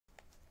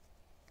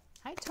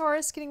Hi,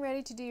 Taurus, getting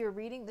ready to do your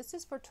reading. This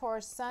is for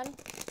Taurus Sun,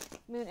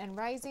 Moon, and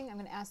Rising. I'm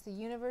going to ask the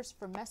universe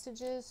for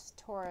messages.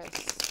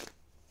 Taurus.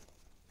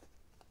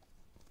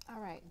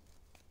 All right.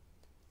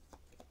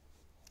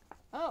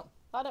 Oh,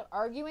 a lot of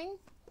arguing.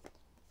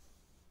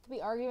 Could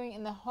be arguing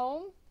in the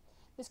home.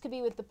 This could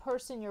be with the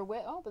person you're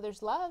with. Oh, but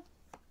there's love.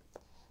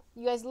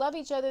 You guys love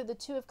each other. The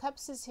Two of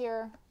Cups is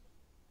here.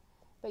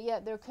 But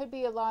yet there could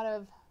be a lot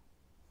of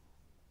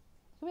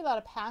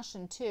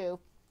passion too.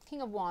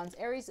 King of Wands,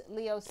 Aries,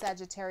 Leo,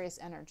 Sagittarius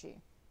energy.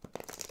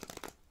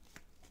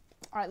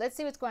 All right, let's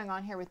see what's going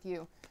on here with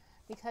you.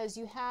 Because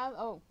you have,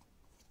 a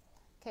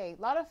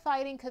lot of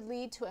fighting could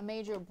lead to a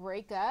major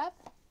breakup.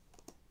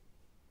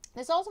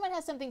 This also might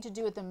have something to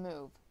do with the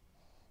move.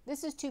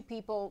 This is two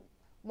people.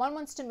 One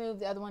wants to move,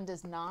 the other one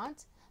does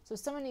not. So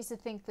someone needs to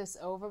think this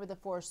over with the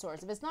Four of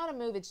Swords. If it's not a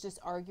move, it's just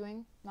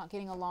arguing, not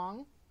getting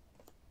along.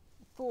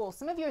 Fool.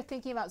 Some of you are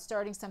thinking about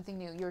starting something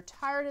new. You're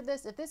tired of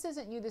this. If this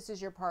isn't you, this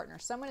is your partner.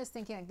 Someone is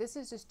thinking like, this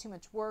is just too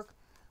much work.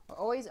 We're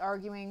always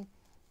arguing.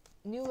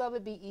 New love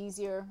would be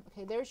easier.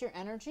 Okay, there's your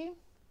energy.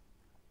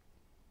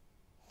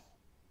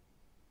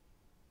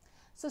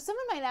 So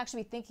someone might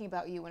actually be thinking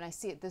about you when I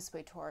see it this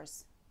way,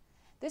 Taurus.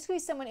 This could be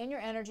someone in your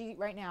energy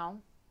right now.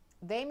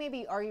 They may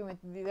be arguing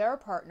with their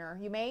partner.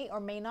 You may or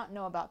may not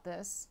know about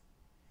this.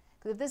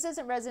 Because if this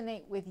doesn't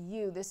resonate with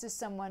you, this is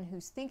someone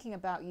who's thinking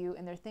about you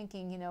and they're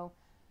thinking, you know,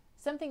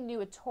 something new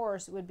with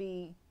Taurus would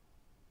be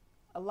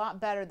a lot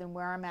better than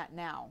where I'm at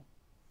now.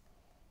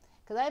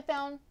 Because I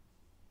found,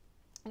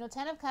 you know,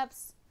 Ten of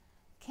Cups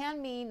can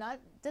mean,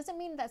 doesn't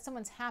mean that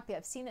someone's happy.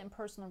 I've seen it in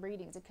personal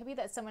readings. It could be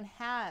that someone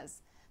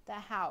has the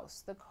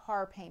house, the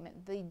car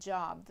payment, the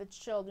job, the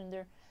children.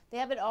 They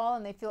have it all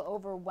and they feel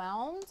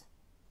overwhelmed.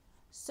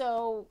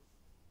 So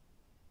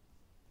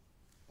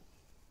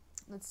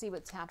let's see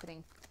what's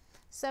happening.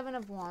 Seven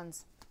of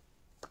Wands.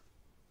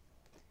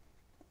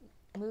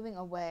 Moving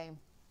away.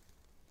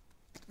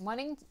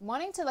 Wanting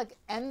to like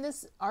end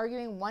this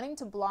arguing, wanting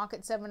to block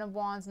at Seven of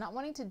Wands, not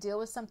wanting to deal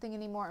with something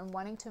anymore and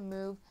wanting to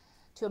move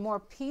to a more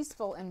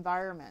peaceful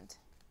environment.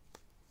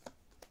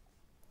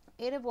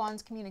 Eight of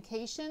Wands,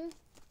 communication.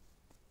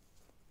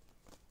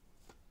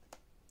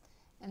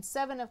 And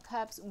Seven of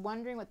Cups,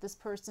 wondering what this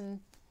person,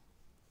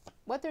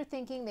 what they're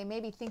thinking. They may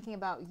be thinking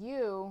about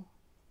you.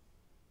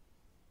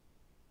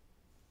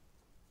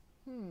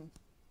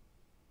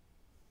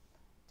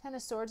 Ten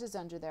of Swords is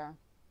under there.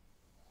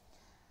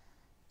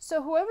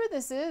 So whoever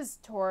this is,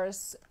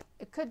 Taurus,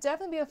 it could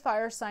definitely be a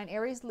fire sign,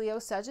 Aries, Leo,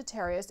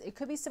 Sagittarius. It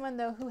could be someone,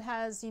 though, who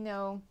has, you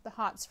know, the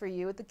hots for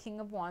you with the King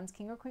of Wands,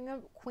 King or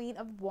Queen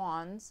of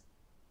Wands.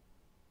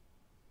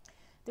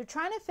 They're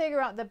trying to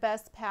figure out the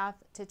best path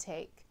to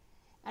take.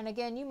 And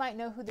again, you might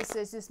know who this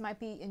is. This might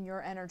be in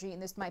your energy,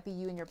 and this might be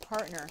you and your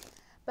partner.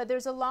 But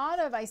there's a lot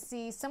of, I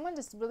see, someone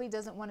just really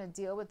doesn't want to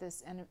deal with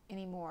this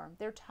anymore.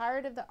 They're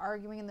tired of the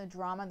arguing and the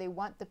drama. They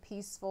want the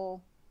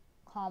peaceful,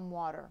 calm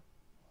water.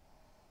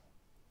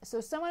 So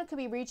someone could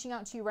be reaching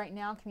out to you right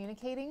now,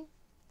 communicating.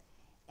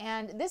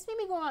 And this may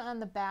be going on in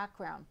the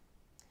background.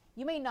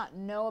 You may not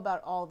know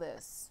about all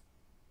this.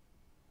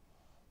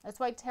 That's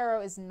why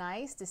tarot is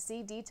nice to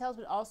see details,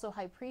 but also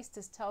High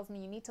Priestess tells me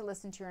you need to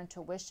listen to your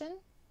intuition,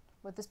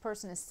 what this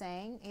person is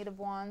saying. Eight of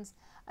Wands.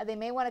 They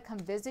may want to come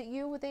visit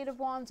you with Eight of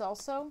Wands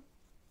also.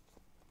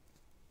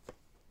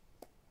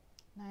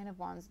 Nine of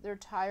Wands. They're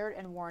tired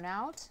and worn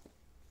out.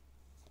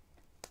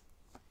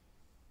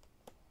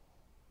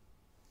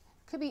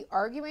 Could be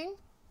arguing.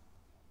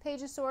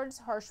 Page of Swords,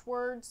 harsh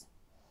words.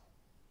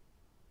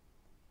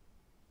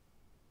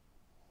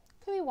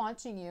 Could be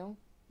watching you,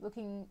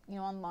 looking, you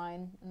know,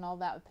 online and all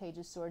that with Page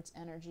of Swords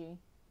energy.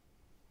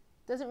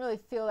 Doesn't really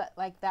feel that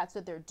like that's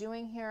what they're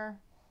doing here,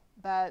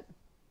 but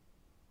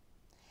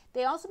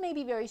they also may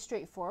be very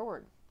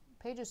straightforward.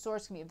 Page of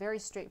Swords can be a very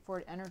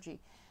straightforward energy.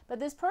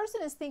 But this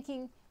person is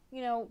thinking,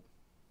 you know,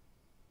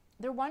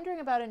 they're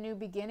wondering about a new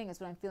beginning is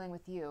what I'm feeling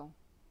with you.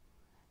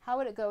 How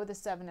would it go with the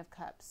Seven of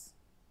Cups?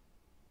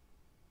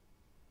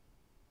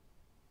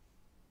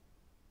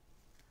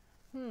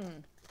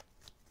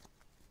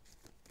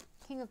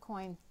 King of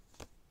Coin.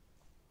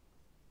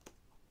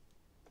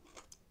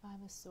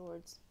 Five of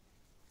Swords.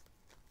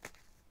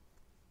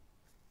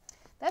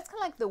 That's kind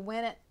of like the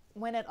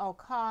win at all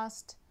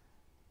cost.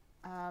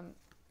 Let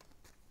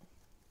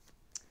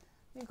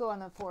me go on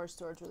the Four of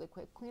Swords really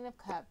quick. Queen of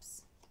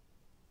Cups.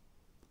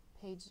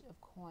 Page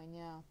of Coin,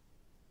 yeah.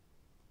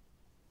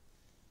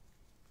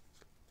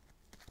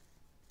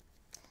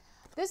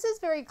 This is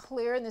very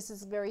clear and this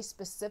is very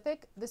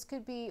specific. This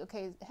could be,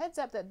 okay, heads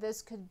up that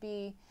this could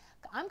be,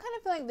 I'm kind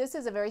of feeling this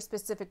is a very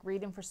specific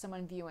reading for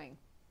someone viewing.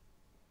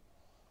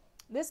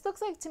 This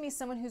looks like to me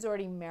someone who's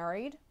already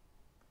married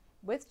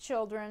with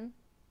children,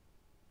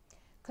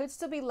 could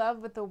still be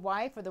loved with the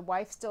wife or the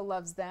wife still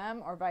loves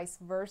them or vice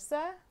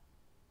versa.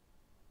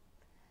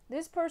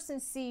 This person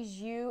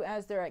sees you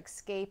as their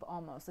escape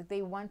almost, like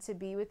they want to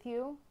be with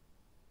you.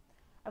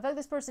 I feel like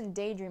this person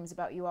daydreams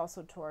about you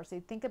also, Taurus.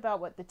 They think about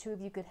what the two of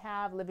you could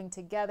have, living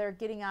together,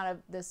 getting out of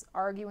this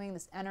arguing,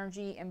 this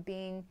energy, and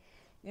being,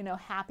 you know,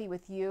 happy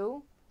with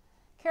you.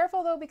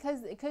 Careful though,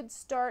 because it could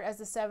start as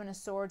the Seven of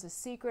Swords, a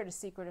secret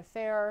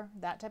affair,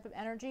 that type of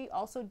energy.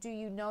 Also, do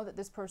you know that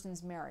this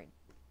person's married?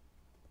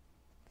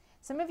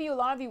 Some of you, a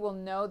lot of you will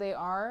know they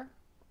are.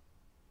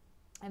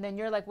 And then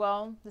you're like,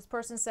 well, this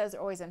person says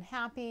they're always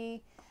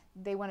unhappy.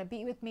 They want to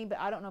be with me, but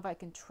I don't know if I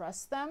can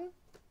trust them.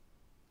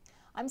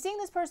 I'm seeing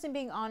this person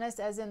being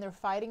honest, as in they're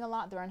fighting a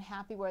lot. They're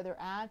unhappy where they're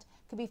at.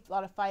 Could be a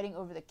lot of fighting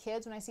over the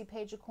kids when I see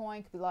Page of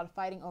Coin. Could be a lot of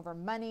fighting over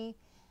money.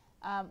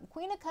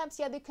 Queen of Cups,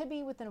 yeah, they could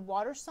be within a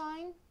water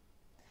sign.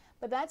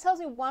 But that tells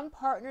me one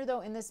partner,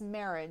 though, in this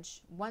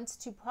marriage wants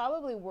to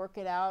probably work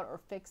it out or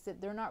fix it.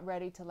 They're not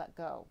ready to let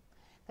go.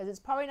 Because it's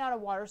probably not a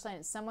water sign.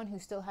 It's someone who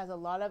still has a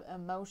lot of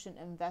emotion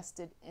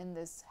invested in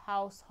this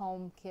house,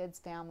 home, kids,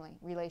 family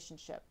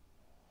relationship.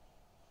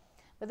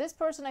 But this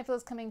person, I feel,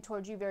 is coming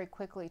towards you very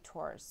quickly,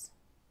 Taurus.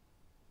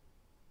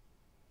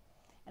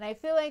 And I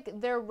feel like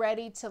they're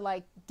ready to,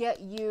 like, get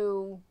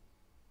you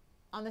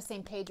on the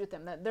same page with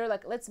them. They're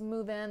like, let's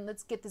move in.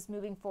 Let's get this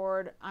moving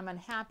forward. I'm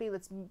unhappy.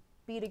 Let's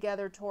be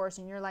together, Taurus.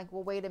 And you're like,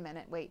 well, wait a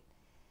minute. Wait.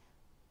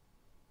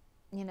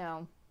 You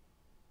know,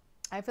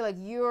 I feel like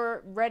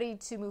you're ready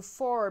to move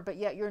forward, but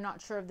yet you're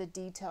not sure of the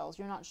details.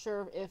 You're not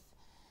sure if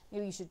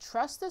maybe you should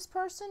trust this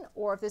person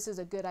or if this is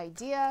a good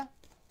idea.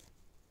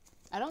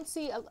 I don't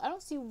see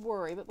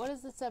worry, but what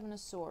is the Seven of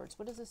Swords?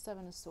 What is the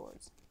Seven of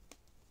Swords?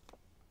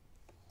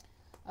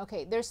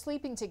 Okay, they're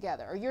sleeping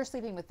together, or you're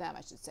sleeping with them,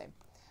 I should say.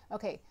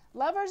 Okay,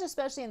 lovers,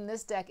 especially in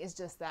this deck, is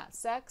just that.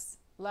 Sex,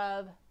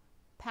 love,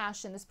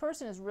 passion. This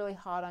person is really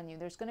hot on you.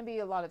 There's going to be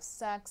a lot of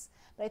sex,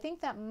 but I think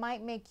that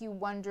might make you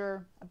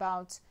wonder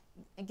about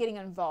getting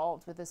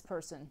involved with this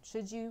person.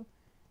 Should you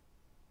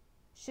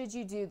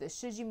do this?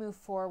 Should you move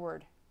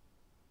forward?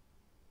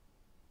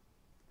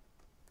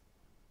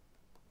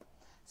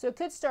 So it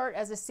could start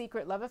as a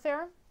secret love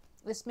affair.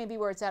 This may be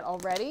where it's at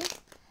already.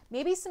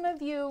 Maybe some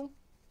of you,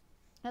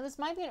 now this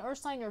might be an earth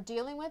sign you're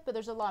dealing with, but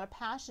there's a lot of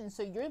passion,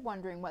 so you're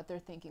wondering what they're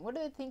thinking. What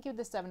do they think of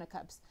the Seven of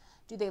Cups?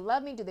 Do they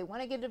love me? Do they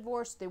want to get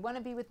divorced? Do they want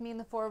to be with me in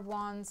the Four of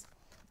Wands?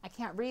 I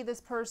can't read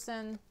this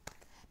person.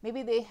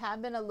 Maybe they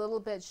have been a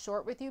little bit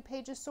short with you,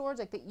 Page of Swords,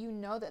 like that you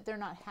know that they're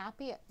not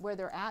happy where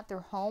they're at, their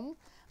home,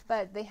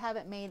 but they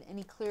haven't made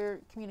any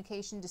clear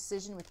communication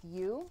decision with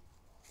you.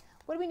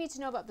 What do we need to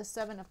know about the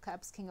Seven of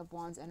Cups, King of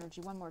Wands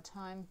energy? One more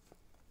time.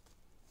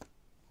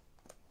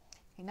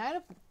 Okay,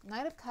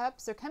 Knight of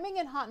Cups. They're coming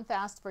in hot and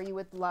fast for you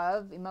with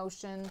love,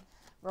 emotion,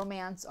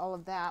 romance, all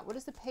of that. What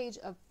is the Page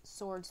of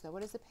Swords, though?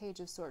 What is the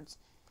Page of Swords?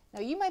 Now,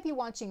 you might be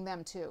watching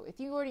them, too. If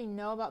you already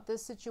know about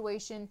this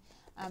situation,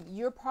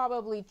 you're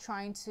probably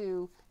trying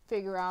to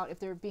figure out if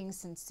they're being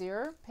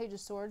sincere. Page of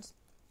Swords.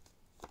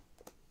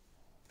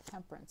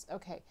 Temperance.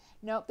 Okay.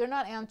 Nope, they're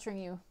not answering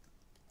you.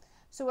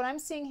 So what I'm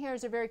seeing here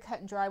is they're very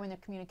cut and dry when they're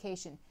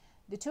communication.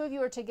 The two of you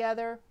are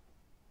together,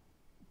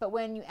 but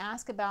when you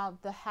ask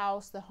about the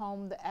house, the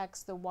home, the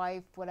ex, the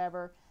wife,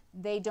 whatever,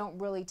 they don't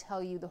really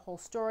tell you the whole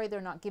story. They're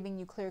not giving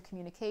you clear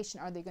communication.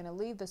 Are they going to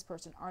leave this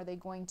person? Are they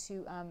going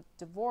to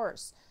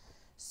divorce?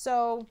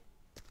 So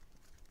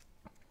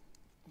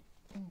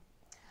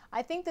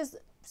I think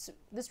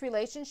this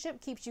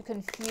relationship keeps you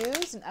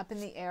confused and up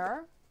in the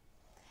air.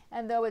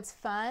 And though it's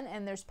fun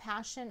and there's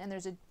passion and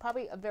there's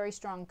probably a very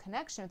strong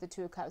connection with the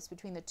Two of Cups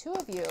between the two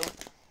of you,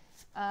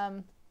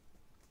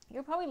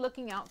 you're probably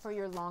looking out for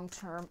your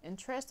long-term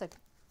interest. Like,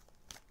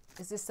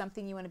 is this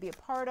something you want to be a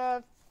part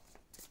of?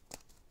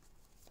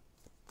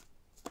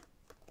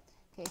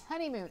 Okay,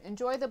 honeymoon.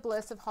 Enjoy the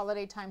bliss of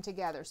holiday time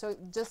together. So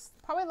just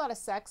probably a lot of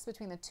sex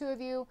between the two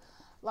of you,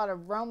 a lot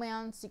of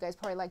romance. You guys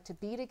probably like to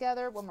be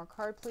together. One more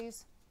card,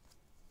 please.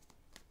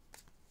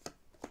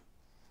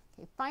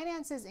 Okay,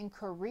 finances and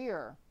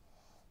career.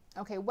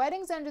 Okay,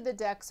 weddings under the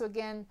deck. So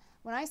again,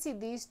 when I see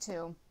these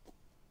two,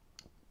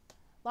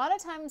 a lot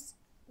of times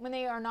when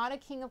they are not a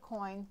king of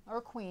coin or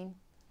a queen,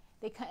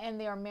 and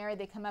they are married,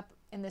 they come up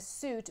in this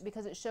suit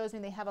because it shows me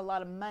they have a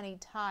lot of money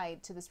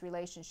tied to this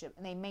relationship,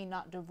 and they may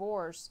not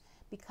divorce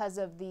because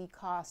of the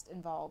cost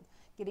involved.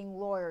 Getting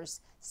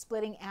lawyers,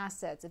 splitting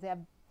assets, if they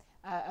have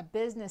a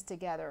business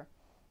together.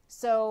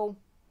 So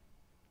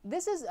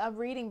this is a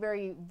reading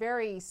very,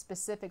 very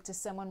specific to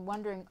someone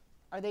wondering,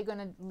 are they going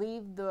to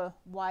leave the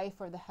wife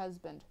or the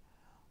husband?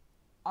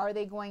 Are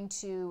they going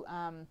to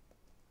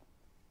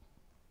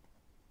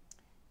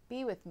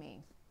be with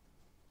me?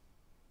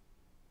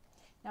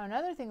 Now,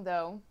 another thing,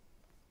 though,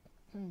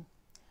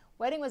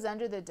 wedding was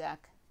under the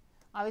deck.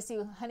 Obviously,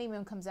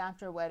 honeymoon comes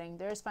after a wedding.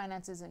 There's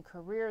finances and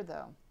career,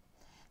 though.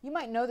 You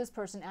might know this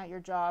person at your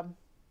job.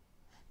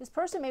 This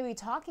person may be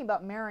talking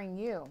about marrying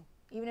you.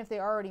 Even if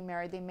they're already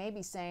married, they may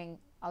be saying,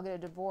 I'll get a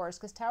divorce,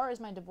 because Tower is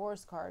my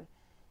divorce card.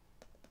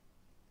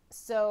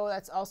 So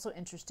that's also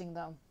interesting,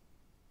 though.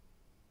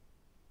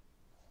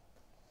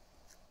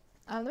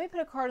 Let me put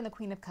a card on the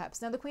Queen of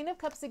Cups. Now, the Queen of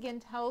Cups, again,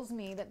 tells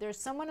me that there's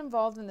someone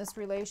involved in this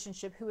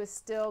relationship who is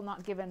still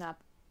not given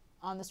up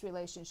on this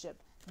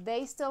relationship.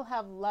 They still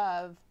have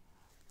love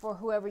for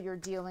whoever you're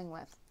dealing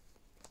with.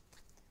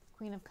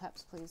 Queen of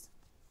Cups, please.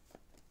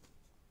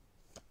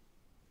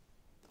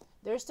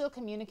 They're still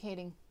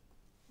communicating.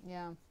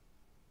 Yeah.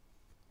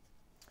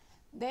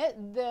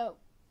 The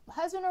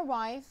husband or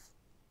wife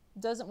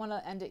doesn't want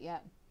to end it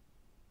yet.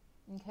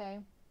 Okay?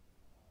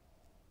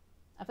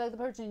 I feel like the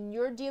person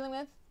you're dealing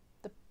with,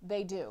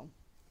 they do.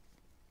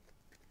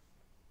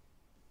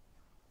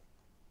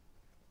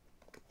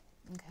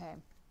 Okay.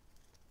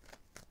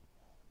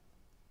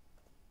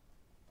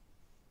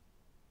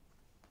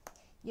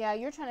 Yeah,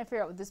 you're trying to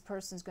figure out what this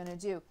person's going to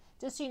do.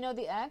 Just so you know,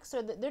 the ex,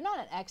 or they're not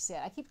an ex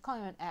yet. I keep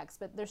calling them an ex,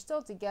 but they're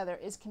still together,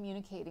 is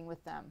communicating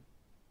with them.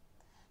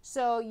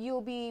 So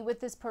you'll be with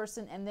this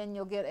person, and then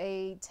you'll get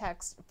a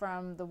text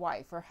from the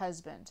wife or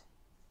husband.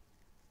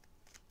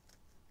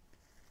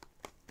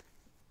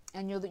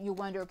 And you'll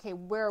wonder, okay,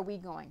 where are we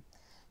going?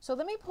 So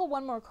let me pull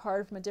one more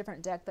card from a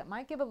different deck that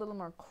might give a little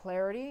more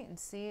clarity and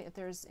see if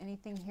there's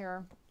anything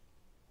here.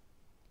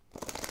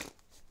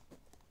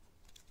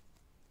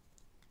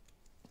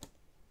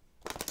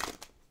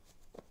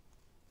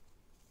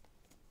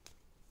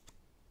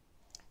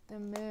 The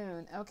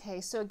moon. Okay,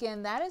 so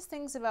again, that is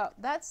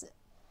that's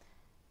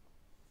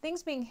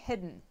things being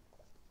hidden.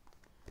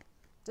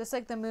 Just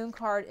like the moon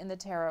card in the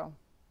tarot.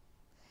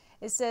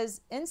 It says,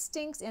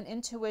 instincts and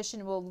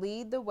intuition will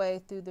lead the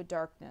way through the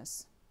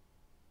darkness.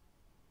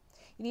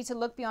 You need to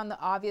look beyond the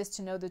obvious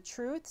to know the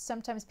truth.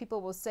 Sometimes people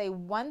will say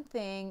one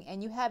thing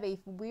and you have a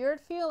weird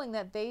feeling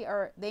that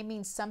they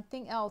mean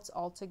something else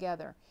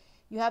altogether.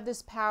 You have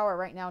this power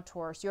right now,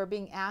 Taurus. You're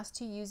being asked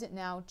to use it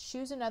now.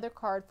 Choose another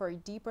card for a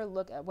deeper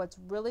look at what's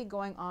really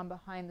going on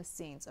behind the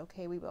scenes.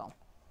 Okay, we will.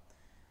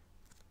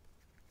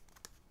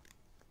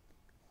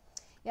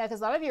 Yeah,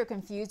 because a lot of you are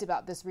confused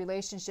about this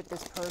relationship,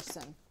 this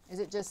person. Is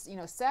it just, you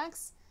know,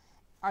 sex?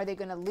 Are they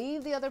going to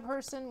leave the other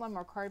person? One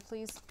more card,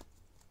 please.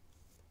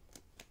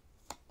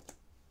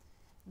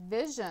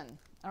 Vision.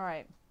 All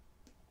right.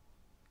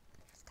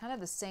 It's kind of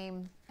the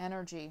same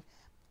energy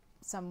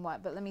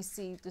somewhat, but let me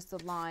see just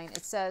the line.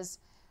 It says,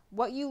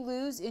 what you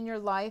lose in your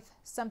life,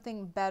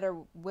 something better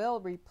will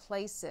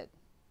replace it,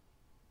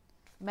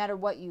 no matter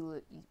what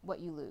you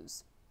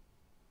lose.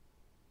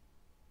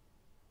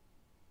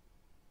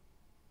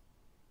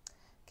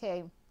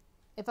 Okay.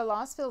 If a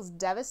loss feels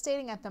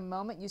devastating at the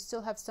moment, you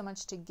still have so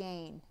much to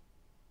gain.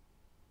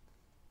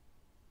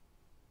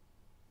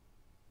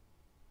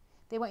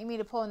 They want me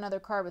to pull another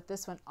card with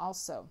this one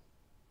also.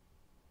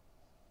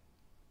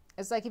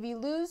 It's like if you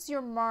lose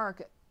your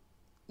mark,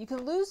 you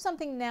can lose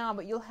something now,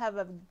 but you'll have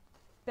a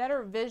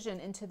better vision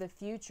into the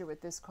future with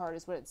this card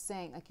is what it's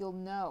saying. Like you'll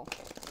know.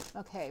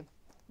 Okay,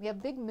 we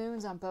have big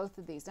moons on both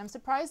of these. I'm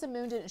surprised the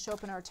moon didn't show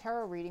up in our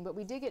tarot reading, but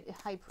we did get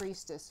High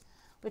Priestess,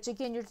 which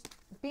again, you're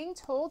being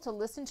told to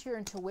listen to your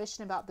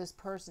intuition about this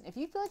person. If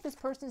you feel like this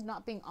person is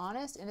not being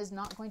honest and is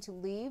not going to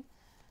leave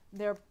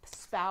their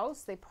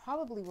spouse, they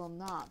probably will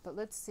not. But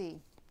let's see.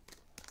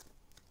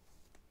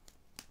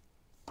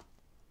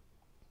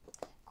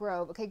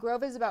 Grove. Okay,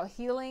 Grove is about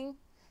healing,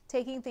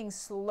 taking things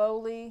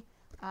slowly,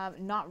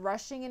 not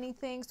rushing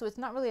anything. So it's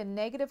not really a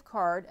negative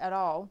card at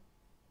all.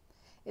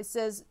 It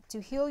says to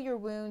heal your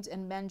wounds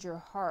and mend your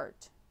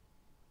heart.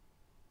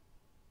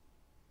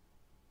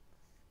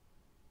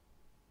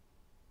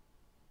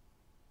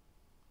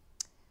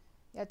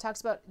 Yeah, it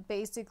talks about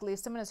basically if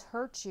someone has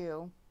hurt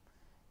you,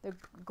 the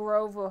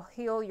Grove will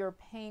heal your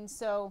pain.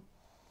 So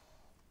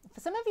for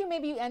some of you,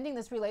 maybe ending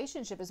this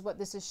relationship is what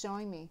this is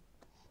showing me.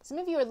 Some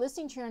of you are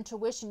listening to your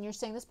intuition. You're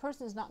saying this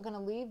person is not going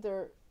to leave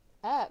their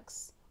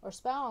ex or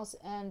spouse,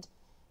 and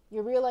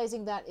you're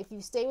realizing that if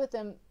you stay with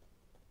them,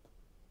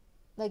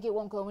 like it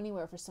won't go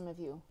anywhere for some of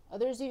you.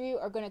 Others of you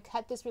are going to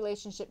cut this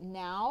relationship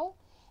now,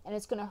 and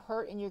it's going to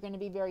hurt, and you're going to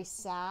be very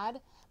sad.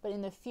 But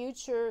in the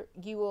future,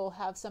 you will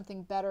have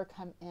something better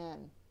come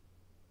in.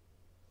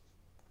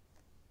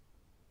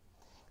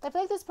 I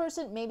feel like this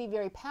person may be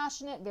very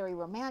passionate, very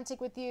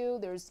romantic with you.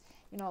 There's,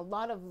 you know, a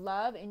lot of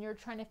love, and you're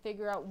trying to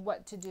figure out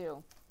what to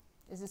do.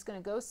 Is this going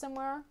to go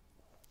somewhere?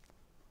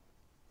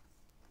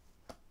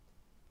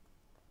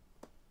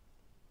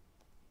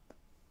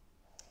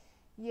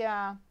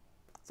 Yeah.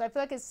 So I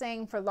feel like it's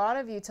saying for a lot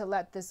of you to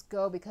let this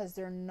go because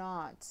they're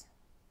not.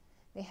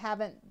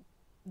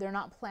 They're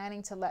not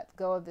planning to let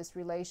go of this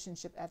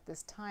relationship at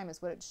this time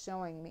is what it's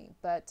showing me.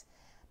 But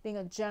being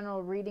a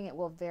general reading, it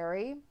will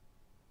vary.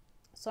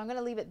 So I'm going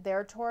to leave it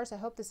there, Taurus. I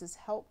hope this is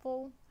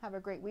helpful. Have a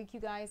great week, you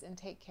guys, and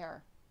take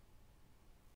care.